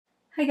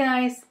Hi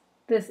guys,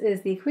 this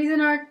is the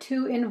Cuisinart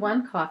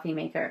 2-in-1 coffee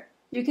maker.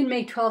 You can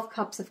make 12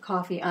 cups of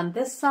coffee on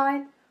this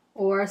side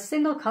or a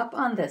single cup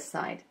on this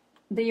side.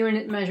 The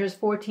unit measures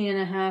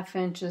 14.5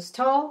 inches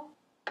tall.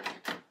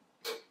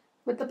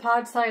 With the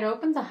pod side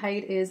open, the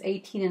height is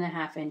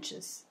 18.5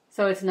 inches.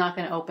 So it's not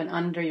going to open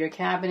under your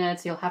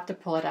cabinets, you'll have to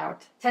pull it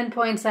out.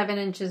 10.7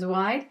 inches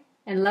wide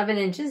and 11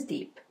 inches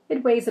deep.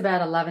 It weighs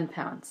about 11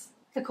 pounds.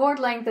 The cord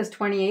length is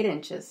 28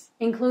 inches.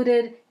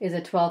 Included is a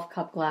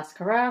 12-cup glass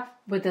carafe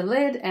with a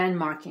lid and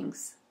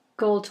markings.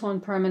 Gold tone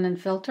permanent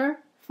filter,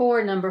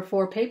 4 number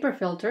 4 paper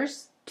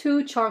filters,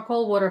 2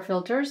 charcoal water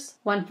filters,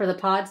 1 for the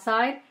pod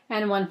side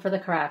and 1 for the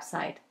carafe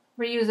side.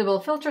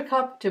 Reusable filter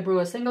cup to brew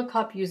a single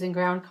cup using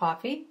ground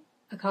coffee,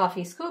 a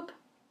coffee scoop,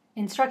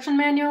 instruction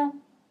manual,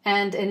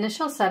 and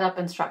initial setup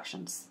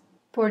instructions.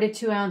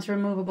 42-ounce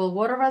removable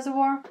water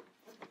reservoir.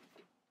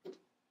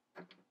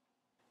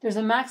 There's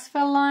a max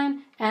fill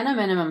line and a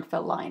minimum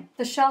fill line.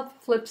 The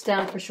shelf flips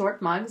down for short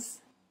mugs.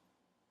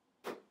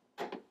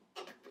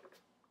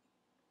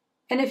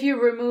 And if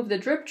you remove the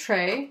drip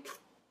tray,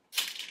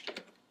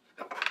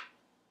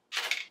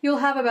 you'll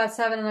have about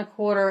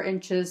 7.25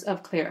 inches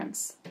of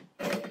clearance.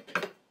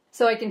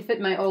 So I can fit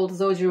my old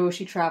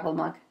Zojirushi travel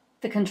mug.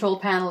 The control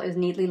panel is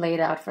neatly laid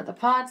out for the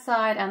pod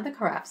side and the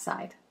carafe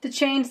side. To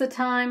change the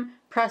time,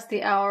 press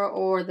the hour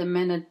or the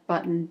minute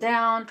button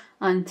down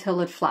until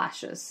it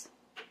flashes.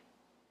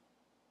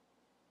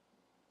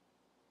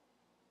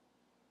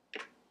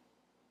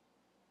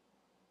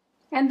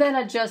 And then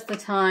adjust the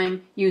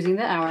time using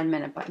the hour and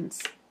minute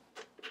buttons.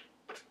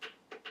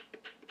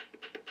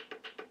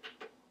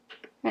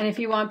 And if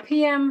you want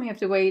PM, you have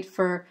to wait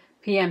for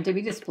PM to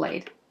be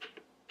displayed.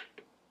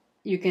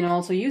 You can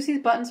also use these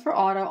buttons for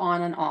auto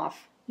on and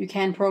off. You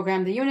can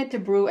program the unit to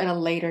brew at a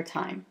later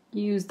time.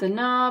 Use the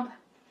knob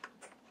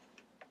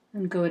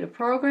and go to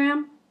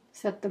program,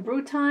 set the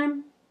brew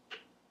time.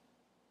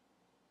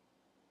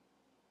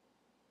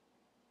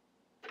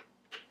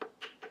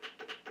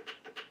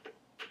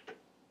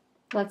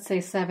 Let's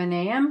say 7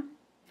 a.m.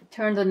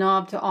 Turn the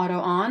knob to auto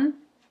on.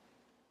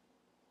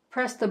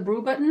 Press the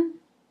brew button.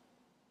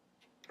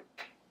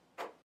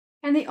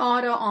 And the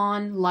auto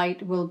on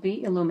light will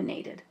be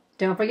illuminated.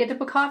 Don't forget to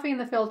put coffee in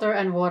the filter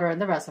and water in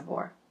the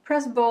reservoir.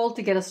 Press bold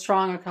to get a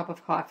stronger cup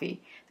of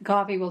coffee. The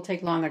coffee will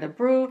take longer to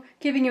brew,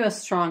 giving you a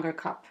stronger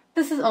cup.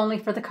 This is only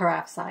for the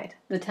carafe side.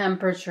 The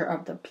temperature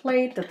of the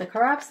plate that the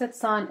carafe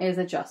sits on is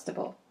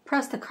adjustable.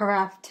 Press the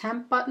carafe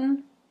temp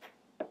button.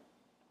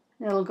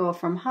 It'll go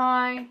from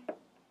high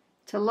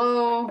to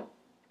low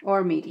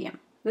or medium.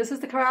 This is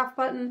the carafe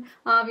button,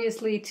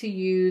 obviously to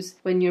use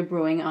when you're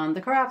brewing on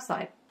the carafe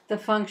side. The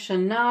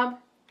function knob, you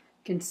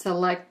can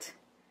select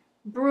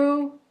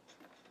brew,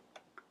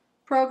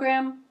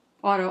 program,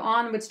 auto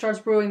on, which starts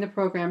brewing the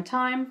program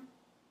time,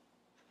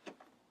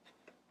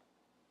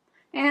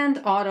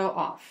 and auto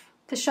off.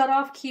 To shut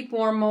off, keep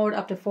warm mode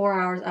up to 4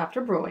 hours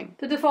after brewing.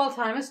 The default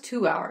time is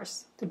 2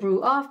 hours. The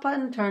brew off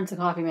button turns the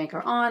coffee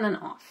maker on and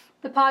off.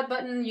 The pod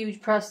button you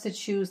press to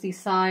choose the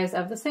size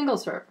of the single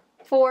serve,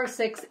 4,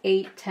 6,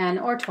 8, 10,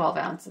 or 12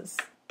 ounces.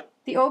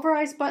 The over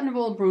ice button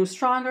will brew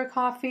stronger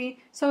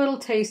coffee, so it'll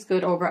taste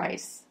good over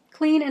ice.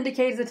 Clean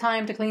indicates the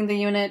time to clean the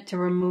unit to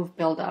remove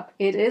buildup.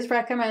 It is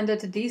recommended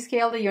to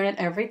descale the unit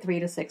every 3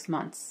 to 6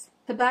 months.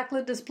 The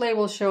backlit display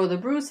will show the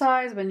brew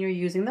size when you're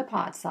using the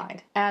pod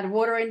side. Add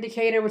water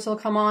indicator, which will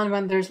come on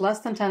when there's less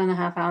than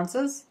 10.5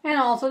 ounces, and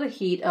also the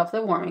heat of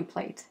the warming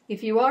plate.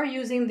 If you are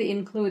using the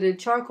included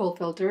charcoal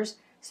filters,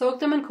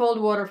 soak them in cold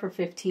water for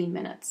 15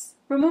 minutes.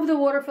 Remove the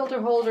water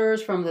filter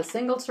holders from the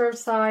single serve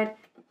side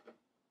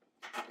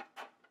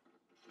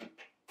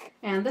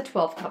and the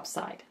 12-cup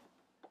side.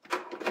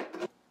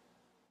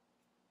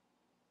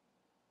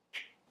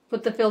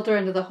 Put the filter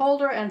into the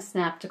holder and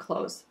snap to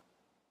close.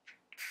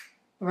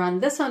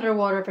 Run this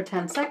underwater for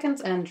 10 seconds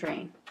and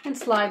drain, and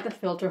slide the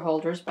filter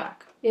holders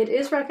back. It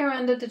is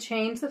recommended to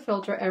change the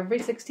filter every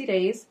 60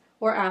 days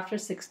or after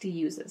 60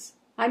 uses.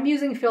 I'm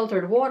using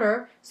filtered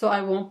water, so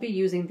I won't be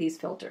using these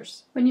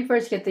filters. When you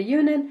first get the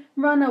unit,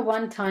 run a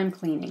one-time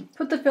cleaning.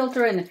 Put the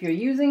filter in if you're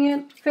using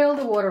it, fill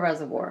the water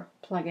reservoir,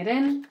 plug it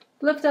in,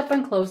 lift up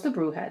and close the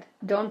brew head.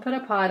 Don't put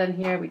a pod in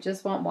here, we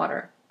just want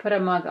water. Put a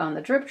mug on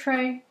the drip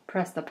tray,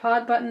 press the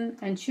pod button,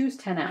 and choose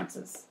 10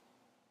 ounces.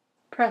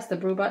 Press the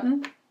brew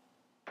button.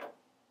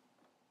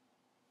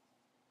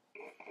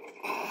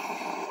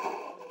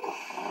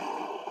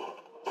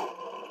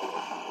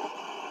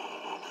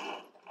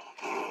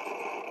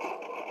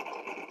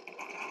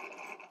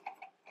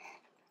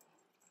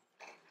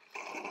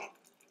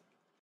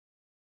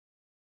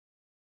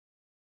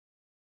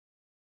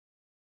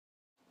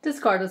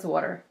 Discard as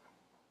water.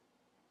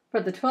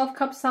 For the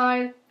 12-cup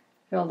side,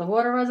 fill the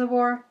water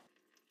reservoir.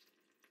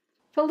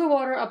 Fill the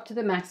water up to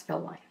the max fill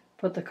line.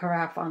 Put the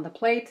carafe on the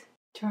plate.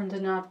 Turn the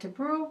knob to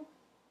brew.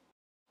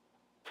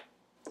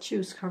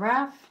 Choose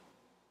carafe.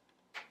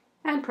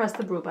 And press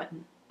the brew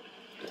button.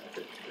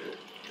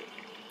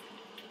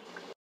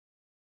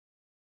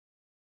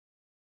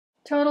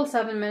 Total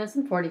 7 minutes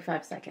and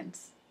 45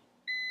 seconds.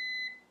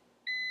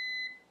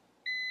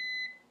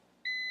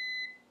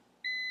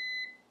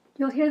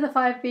 You'll hear the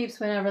 5 beeps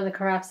whenever the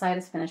carafe side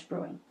is finished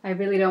brewing. I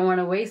really don't want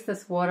to waste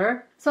this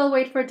water, so I'll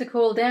wait for it to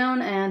cool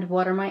down and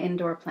water my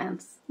indoor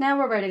plants. Now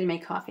we're ready to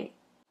make coffee.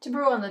 To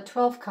brew on the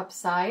 12 cup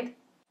side,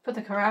 put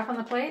the carafe on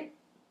the plate.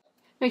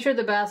 Make sure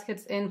the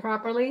basket's in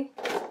properly.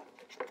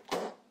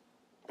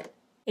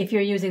 If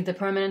you're using the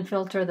permanent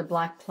filter, the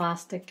black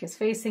plastic is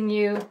facing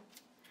you.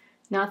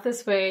 Not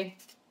this way,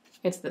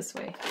 it's this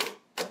way.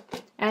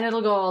 And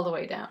it'll go all the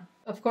way down.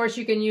 Of course,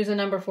 you can use a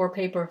number 4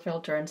 paper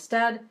filter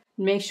instead.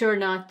 Make sure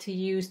not to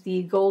use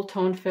the gold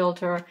tone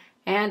filter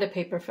and a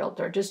paper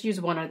filter. Just use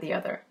one or the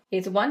other.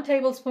 It's 1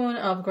 tablespoon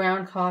of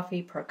ground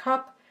coffee per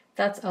cup.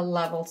 That's a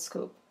level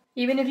scoop.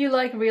 Even if you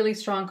like really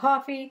strong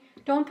coffee,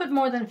 don't put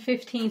more than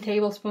 15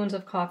 tablespoons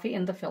of coffee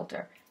in the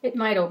filter. It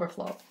might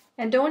overflow.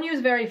 And don't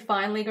use very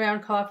finely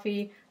ground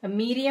coffee. A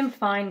medium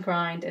fine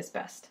grind is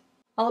best.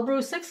 I'll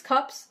brew 6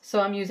 cups, so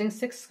I'm using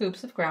 6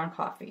 scoops of ground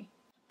coffee.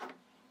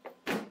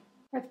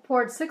 I've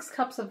poured 6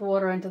 cups of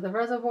water into the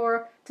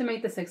reservoir to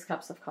make the 6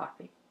 cups of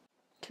coffee.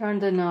 Turn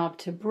the knob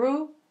to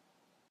brew.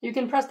 You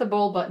can press the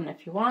bowl button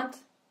if you want.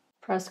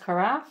 Press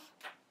carafe.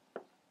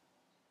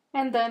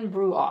 And then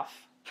brew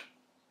off.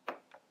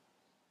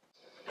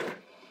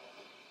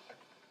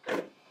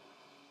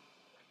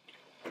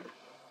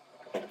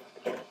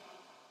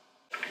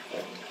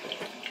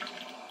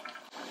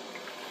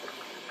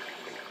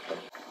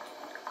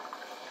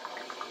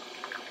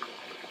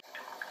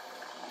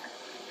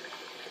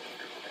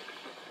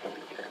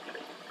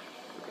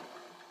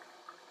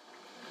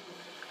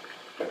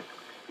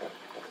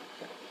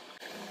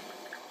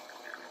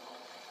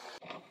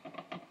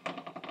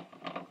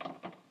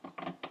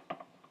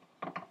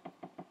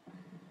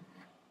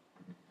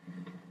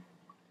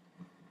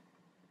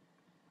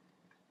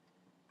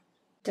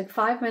 It took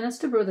 5 minutes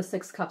to brew the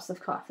 6 cups of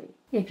coffee.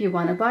 If you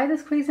want to buy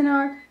this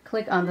Cuisinart,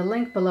 click on the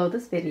link below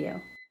this video.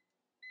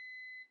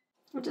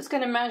 We're just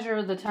going to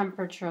measure the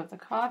temperature of the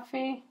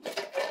coffee.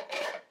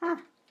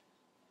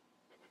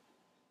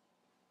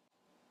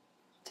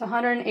 It's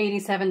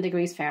 187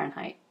 degrees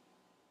Fahrenheit.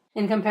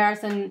 In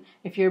comparison,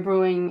 if you're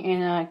brewing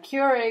in a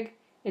Keurig,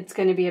 it's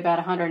going to be about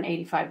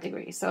 185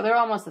 degrees, so they're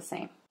almost the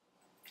same.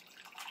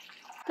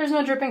 There's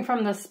no dripping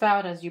from the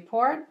spout as you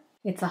pour it.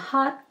 It's a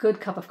hot,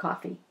 good cup of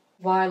coffee.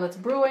 While it's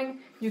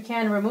brewing, you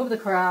can remove the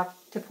carafe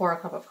to pour a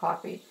cup of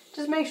coffee.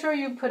 Just make sure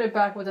you put it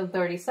back within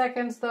 30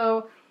 seconds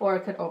though, or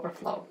it could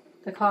overflow.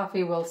 The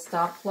coffee will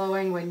stop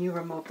flowing when you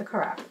remove the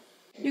carafe.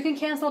 You can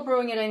cancel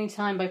brewing at any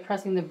time by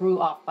pressing the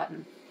brew off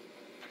button.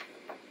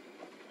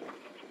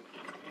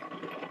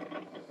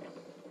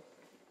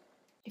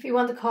 If you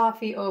want the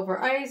coffee over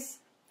ice,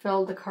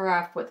 fill the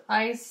carafe with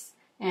ice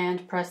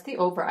and press the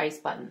over ice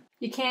button.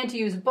 You can't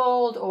use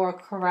bold or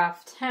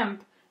carafe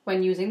temp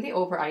when using the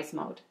over ice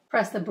mode.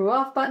 Press the brew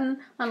off button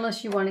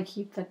unless you want to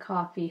keep the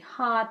coffee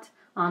hot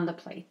on the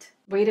plate.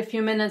 Wait a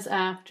few minutes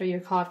after your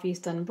coffee is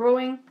done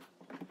brewing.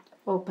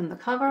 Open the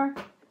cover.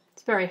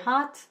 It's very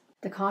hot.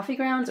 The coffee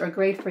grounds are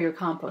great for your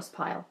compost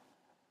pile.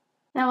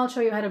 Now I'll show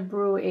you how to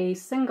brew a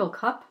single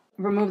cup.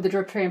 Remove the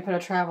drip tray and put a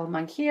travel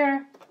mug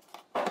here.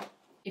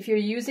 If you're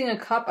using a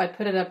cup, I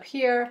put it up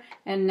here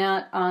and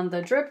not on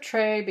the drip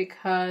tray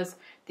because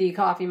the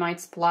coffee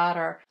might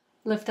splatter.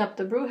 Lift up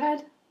the brew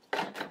head.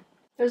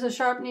 There's a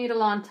sharp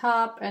needle on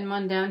top and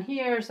one down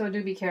here, so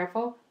do be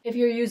careful. If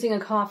you're using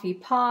a coffee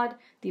pod,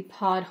 the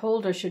pod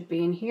holder should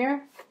be in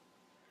here.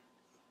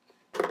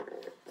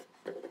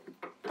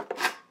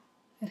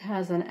 It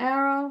has an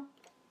arrow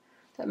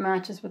that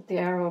matches with the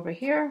arrow over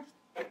here.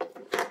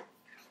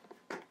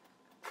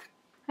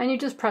 And you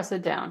just press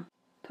it down.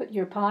 Put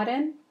your pod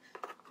in.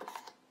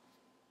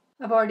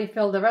 I've already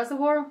filled the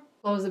reservoir.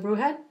 Close the brew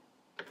head.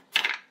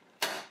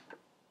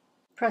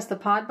 Press the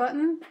pod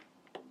button.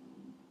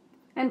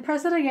 And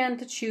press it again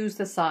to choose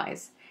the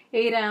size.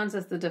 8 ounce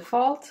is the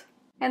default,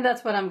 and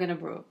that's what I'm going to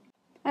brew.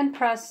 And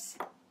press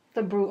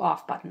the brew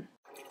off button.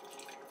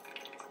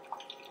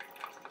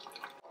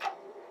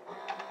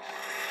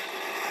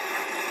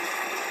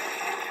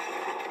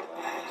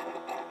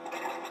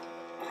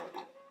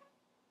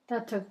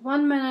 That took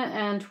 1 minute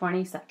and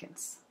 20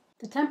 seconds.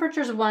 The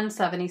temperature is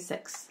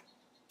 176.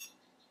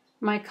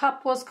 My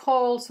cup was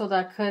cold, so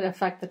that could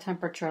affect the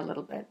temperature a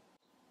little bit.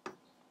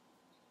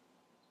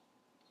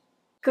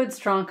 Good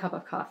strong cup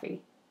of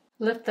coffee.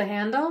 Lift the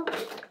handle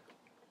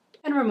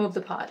and remove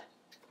the pod.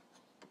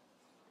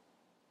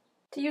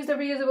 To use the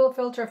reusable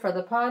filter for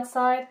the pod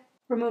side,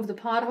 remove the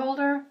pod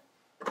holder.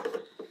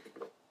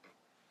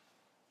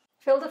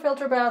 Fill the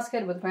filter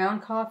basket with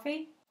ground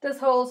coffee. This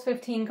holds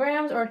 15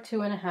 grams or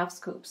 2.5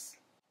 scoops.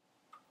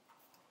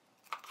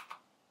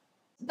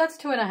 That's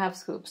 2.5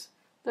 scoops.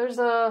 There's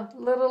a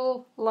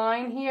little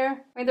line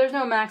here. I mean, there's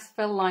no max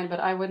fill line,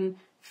 but I wouldn't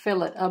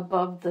fill it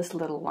above this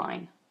little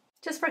line.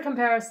 Just for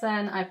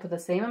comparison, I put the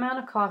same amount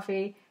of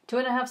coffee,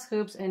 2.5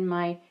 scoops, in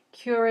my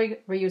Keurig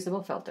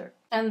reusable filter.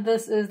 And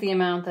this is the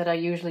amount that I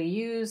usually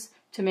use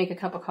to make a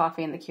cup of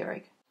coffee in the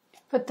Keurig.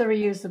 Put the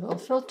reusable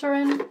filter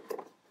in.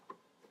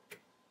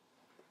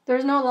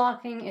 There's no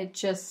locking, it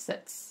just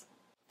sits.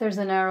 There's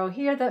an arrow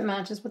here that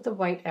matches with the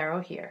white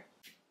arrow here.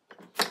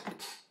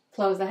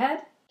 Close the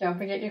head. Don't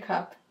forget your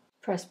cup.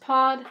 Press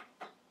pod.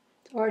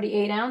 It's already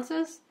 8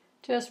 ounces.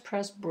 Just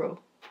press brew.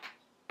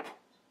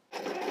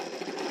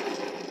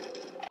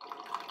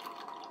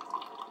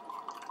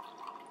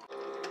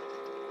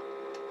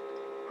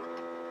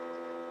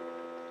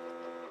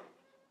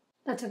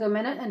 That took 1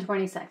 minute and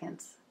 20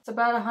 seconds. It's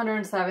about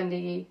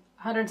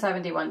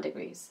 171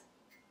 degrees.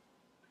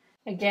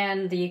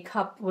 Again, the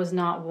cup was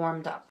not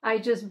warmed up. I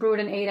just brewed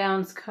an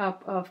 8-ounce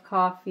cup of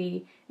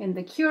coffee in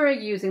the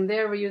Keurig using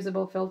their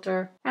reusable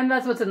filter, and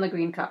that's what's in the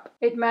green cup.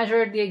 It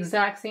measured the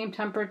exact same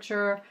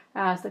temperature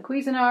as the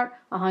Cuisinart,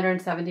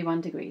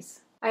 171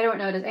 degrees. I don't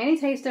notice any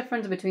taste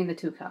difference between the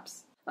 2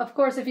 cups. Of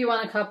course, if you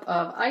want a cup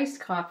of iced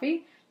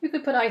coffee, you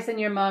could put ice in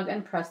your mug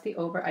and press the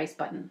over ice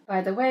button.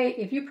 By the way,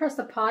 if you press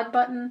the pod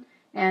button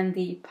and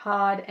the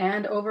pod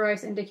and over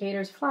ice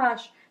indicators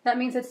flash, that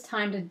means it's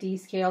time to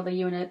descale the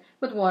unit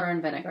with water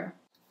and vinegar.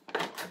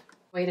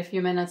 Wait a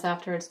few minutes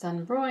after it's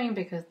done brewing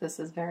because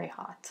this is very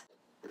hot.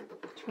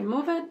 Let's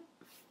remove it.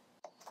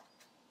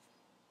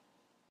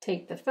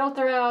 Take the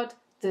filter out,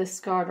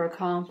 discard or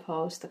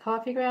compost the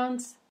coffee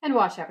grounds, and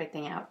wash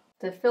everything out.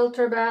 The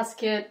filter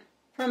basket,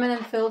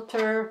 permanent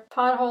filter,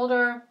 pot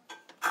holder,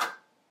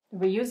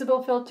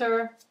 reusable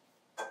filter,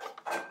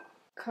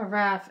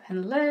 carafe,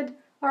 and lid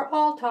are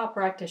all top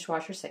rack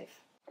dishwasher safe.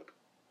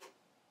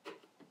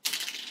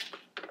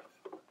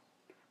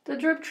 The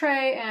drip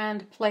tray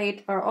and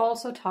plate are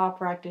also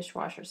top rack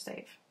dishwasher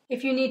safe.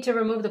 If you need to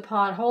remove the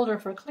pot holder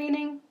for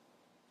cleaning,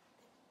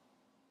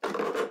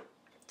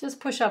 just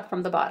push up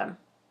from the bottom.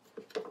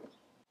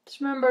 Just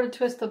remember to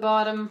twist the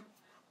bottom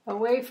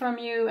away from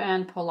you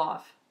and pull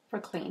off for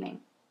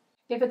cleaning.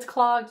 If it's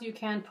clogged, you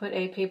can put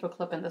a paper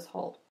clip in this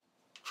hole.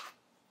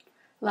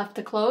 Left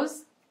to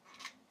close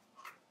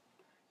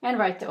and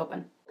right to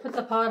open. Put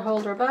the pot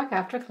holder back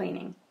after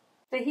cleaning.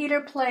 The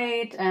heater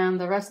plate and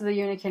the rest of the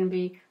unit can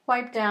be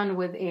wiped down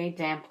with a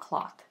damp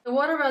cloth. The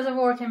water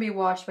reservoir can be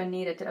washed when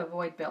needed to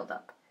avoid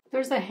buildup.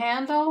 There's a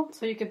handle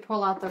so you can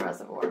pull out the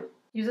reservoir.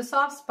 Use a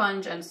soft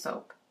sponge and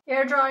soap.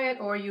 Air dry it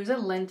or use a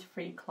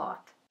lint-free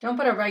cloth. Don't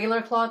put a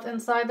regular cloth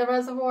inside the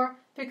reservoir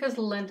because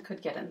lint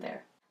could get in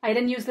there. I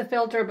didn't use the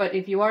filter, but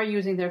if you are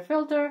using their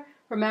filter,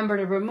 remember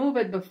to remove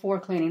it before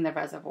cleaning the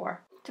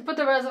reservoir. To put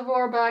the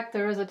reservoir back,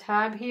 there is a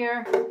tab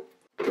here.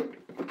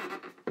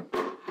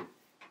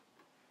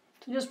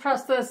 So just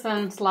press this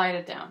and slide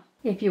it down.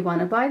 If you want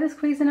to buy this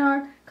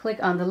Cuisinart,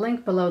 click on the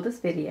link below this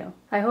video.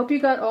 I hope you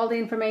got all the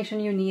information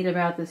you need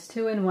about this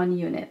 2-in-1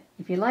 unit.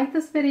 If you like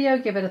this video,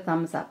 give it a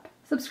thumbs up.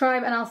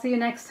 Subscribe and I'll see you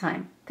next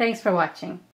time. Thanks for watching.